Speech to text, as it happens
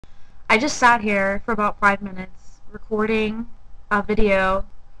I just sat here for about 5 minutes recording a video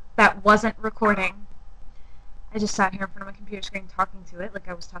that wasn't recording. I just sat here in front of my computer screen talking to it like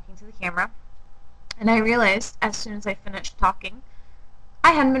I was talking to the camera. And I realized as soon as I finished talking,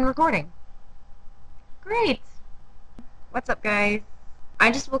 I hadn't been recording. Great! What's up, guys?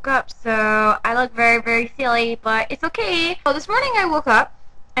 I just woke up, so I look very, very silly, but it's okay. So this morning I woke up,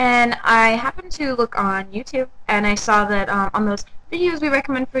 and I happened to look on YouTube, and I saw that on those videos we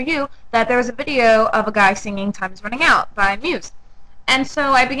recommend for you, that there was a video of a guy singing Time Is Running Out by Muse. And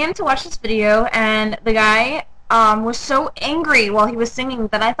so I began to watch this video, and the guy was so angry while he was singing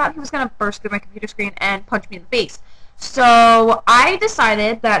that I thought he was going to burst through my computer screen and punch me in the face. So I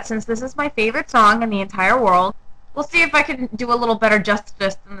decided that since this is my favorite song in the entire world, we'll see if I can do a little better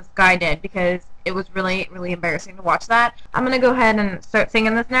justice than this guy did, because it was really, really embarrassing to watch that. I'm going to go ahead and start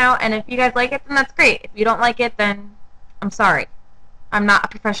singing this now, and if you guys like it, then that's great. If you don't like it, then I'm sorry. I'm not a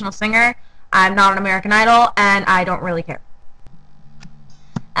professional singer, I'm not an American Idol, and I don't really care.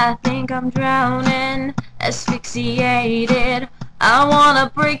 I think I'm drowning, asphyxiated. I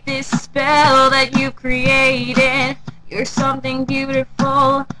wanna break this spell that you created. You're something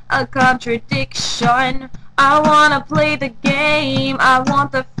beautiful, a contradiction. I wanna play the game, I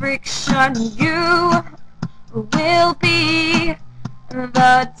want the friction. You will be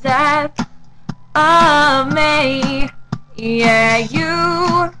the death of me. Yeah,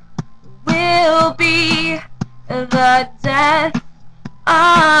 you will be the death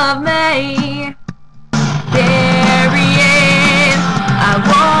of me. Bury it, I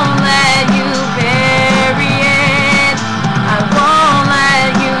won't let you bury it. I won't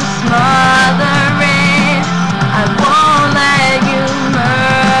let you smother it. I won't let you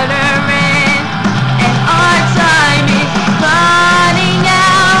murder it. And our time is running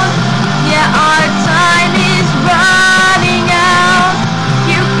out. Yeah, our time is running out.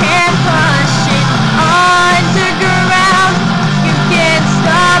 You can't push it underground. You can't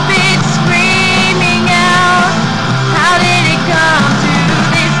stop it screaming out. How did it come to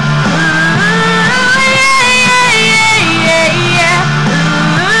this? Ooh, yeah, yeah, yeah, yeah, yeah.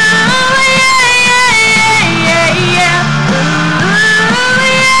 Ooh, yeah, yeah, yeah, yeah, yeah. Ooh,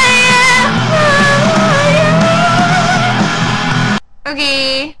 yeah, yeah.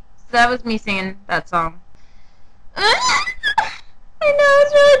 Okay, so that was me singing that song. I know,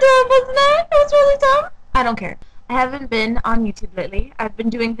 it's really dumb, wasn't it? It was really dumb. I don't care. I haven't been on YouTube lately. I've been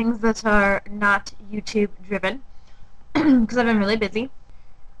doing things that are not YouTube driven because I've been really busy.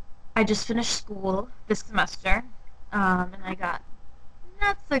 I just finished school this semester, and I got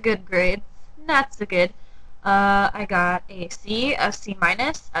not so good grades. Not so good. I got a C, a C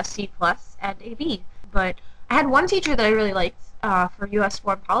minus, a C plus, and a B. But I had one teacher that I really liked for U.S.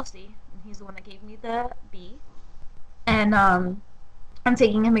 foreign policy, and he's the one that gave me the B. And I'm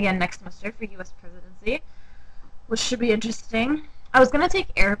taking him again next semester for U.S. presidency, which should be interesting. I was going to take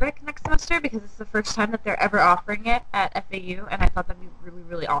Arabic next semester because it's the first time that they're ever offering it at FAU, and I thought that'd be really,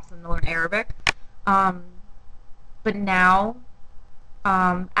 really awesome to learn Arabic. But now,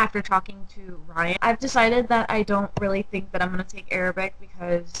 after talking to Ryan, I've decided that I don't really think that I'm going to take Arabic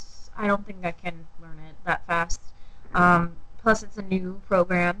because I don't think I can learn it that fast. Plus, it's a new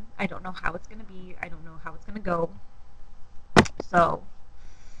program. I don't know how it's going to be. I don't know how it's going to go. So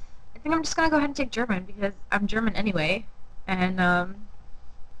I think I'm just going to go ahead and take German because I'm German anyway. And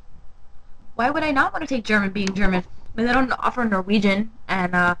why would I not want to take German being German? I mean, they don't offer Norwegian,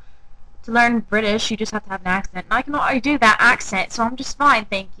 and to learn British you just have to have an accent. And I can already do that accent, so I'm just fine,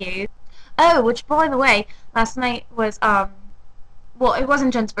 thank you. Oh, which, by the way, last night was, well, it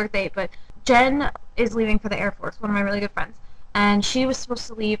wasn't Jen's birthday, but Jen is leaving for the Air Force, one of my really good friends. And she was supposed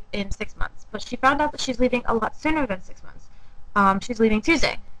to leave in 6 months, but she found out that she's leaving a lot sooner than 6 months. She's leaving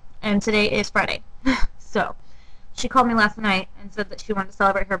Tuesday, and today is Friday. So she called me last night and said that she wanted to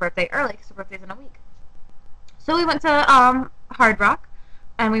celebrate her birthday early because her birthday's in a week. So we went to Hard Rock,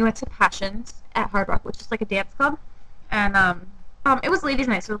 and we went to Passions at Hard Rock, which is like a dance club. And it was ladies'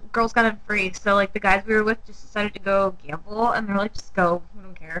 night, so girls got in free. So like the guys we were with just decided to go gamble, and they're like, just go, we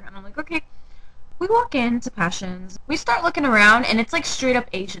don't care. And I'm like, okay. We walk into Passions. We start looking around, and it's like straight up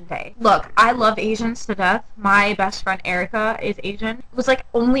Asian Day. Look, I love Asians to death. My best friend Erica is Asian. It was like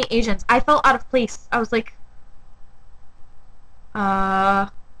only Asians. I felt out of place. I was like,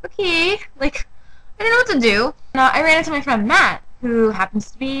 okay. Like, I didn't know what to do. And, I ran into my friend Matt, who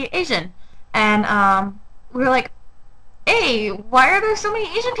happens to be Asian. And we were like, hey, why are there so many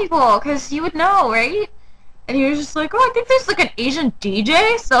Asian people? Because you would know, right? And he was just like, oh, I think there's like an Asian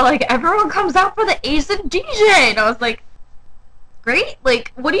DJ, so like everyone comes out for the Asian DJ. And I was like, great,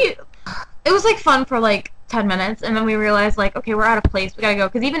 like, what do you, it was like fun for like 10 minutes, and then we realized like, okay, we're out of place, we gotta go,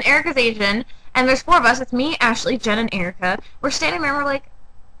 because even Erica's Asian, and there's 4 of us. It's me, Ashley, Jen, and Erica. We're standing there and we're like,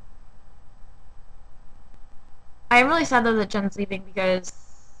 I am really sad though that Jen's leaving, because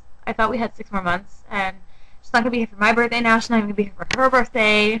I thought we had 6 more months, and she's not gonna be here for my birthday now, she's not even gonna be here for her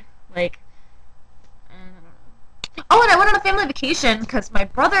birthday, like, I don't know. Oh, and I went on a family vacation, because my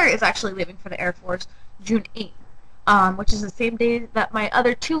brother is actually leaving for the Air Force June 8th. Which is the same day that my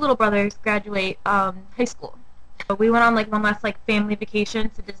other 2 little brothers graduate high school. So we went on like one last like family vacation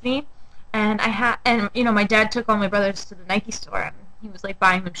to Disney, and you know, my dad took all my brothers to the Nike store, and he was like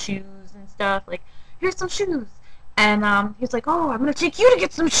buying them shoes and stuff. Like, here's some shoes, and he was like, oh, I'm gonna take you to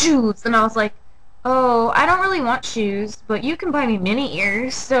get some shoes, and I was like, oh, I don't really want shoes, but you can buy me mini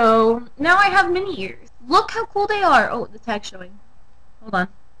ears. So now I have mini ears. Look how cool they are. Oh, the tag's showing. Hold on.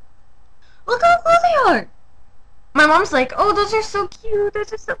 Look how cool they are. My mom's like, oh, those are so cute,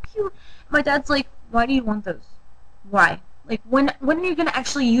 those are so cute. My dad's like, why do you want those? Why? Like, when are you going to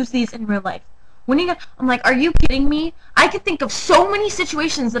actually use these in real life? When are you gonna... I'm like, are you kidding me? I could think of so many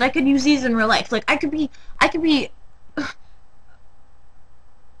situations that I could use these in real life. Like, I could be...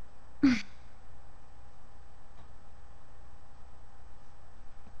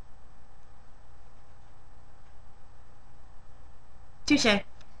 Touche.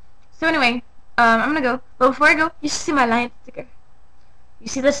 So anyway, I'm gonna go. But before I go, you should see my Alliance sticker. You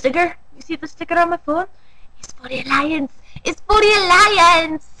see the sticker? You see the sticker on my phone? It's for the Alliance. It's for the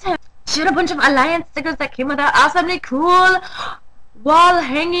Alliance. She had a bunch of Alliance stickers that came with that awesomely cool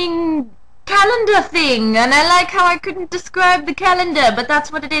wall-hanging calendar thing. And I like how I couldn't describe the calendar, but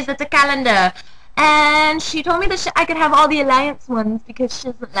that's what it is. It's a calendar. And she told me that I could have all the Alliance ones because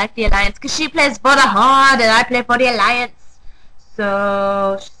she doesn't like the Alliance. Because she plays for the Horde and I play for the Alliance.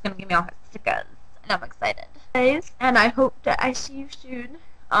 So she's gonna give me all her stickers, and I'm excited, guys. And I hope that I see you soon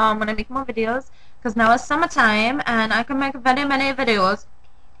when I make more videos, because now it's summertime and I can make very many videos.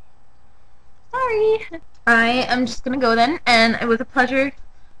 Sorry. I am just gonna go then, and it was a pleasure. It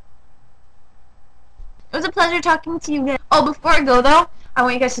was a pleasure talking to you guys. Oh, before I go though, I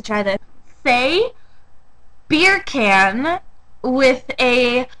want you guys to try this. Say beer can with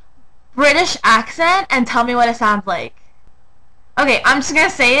a British accent and tell me what it sounds like. Okay, I'm just gonna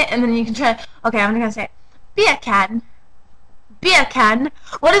say it and then you can try. Okay, I'm gonna say it. Beer can. Beer can.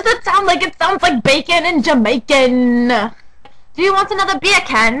 What does it sound like? It sounds like bacon and Jamaican. Do you want another beer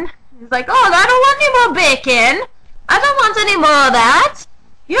can? He's like, oh, I don't want any more bacon. I don't want any more of that.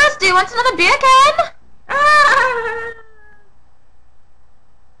 Yes, do you want another beer can? Ah.